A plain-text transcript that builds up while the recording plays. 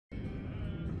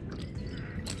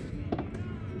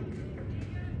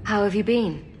How have you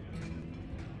been?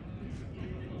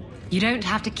 You don't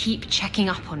have to keep checking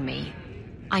up on me.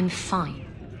 I'm fine.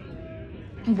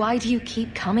 Why do you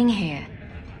keep coming here?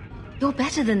 You're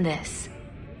better than this.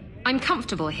 I'm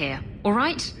comfortable here, all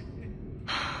right?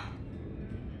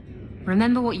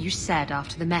 Remember what you said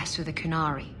after the mess with the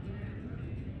Qunari.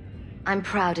 I'm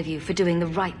proud of you for doing the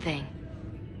right thing.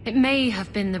 It may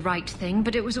have been the right thing,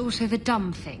 but it was also the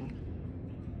dumb thing.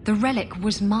 The relic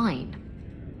was mine.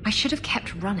 I should have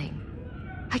kept running.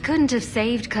 I couldn't have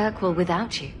saved Kirkwall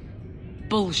without you.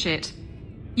 Bullshit.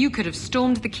 You could have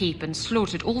stormed the keep and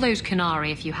slaughtered all those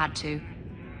Qunari if you had to.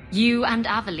 You and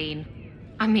Aveline.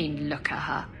 I mean, look at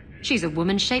her. She's a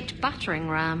woman-shaped battering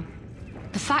ram.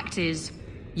 The fact is,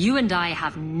 you and I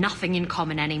have nothing in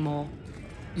common anymore.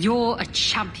 You're a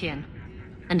champion,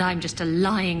 and I'm just a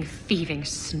lying, thieving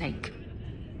snake.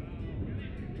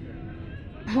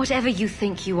 Whatever you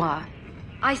think you are,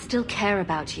 I still care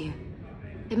about you.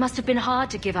 It must have been hard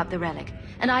to give up the relic,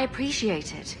 and I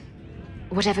appreciate it.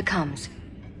 Whatever comes,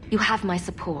 you have my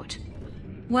support.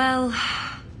 Well,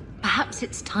 perhaps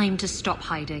it's time to stop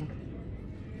hiding.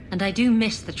 And I do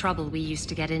miss the trouble we used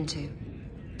to get into.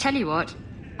 Tell you what,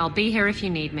 I'll be here if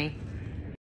you need me.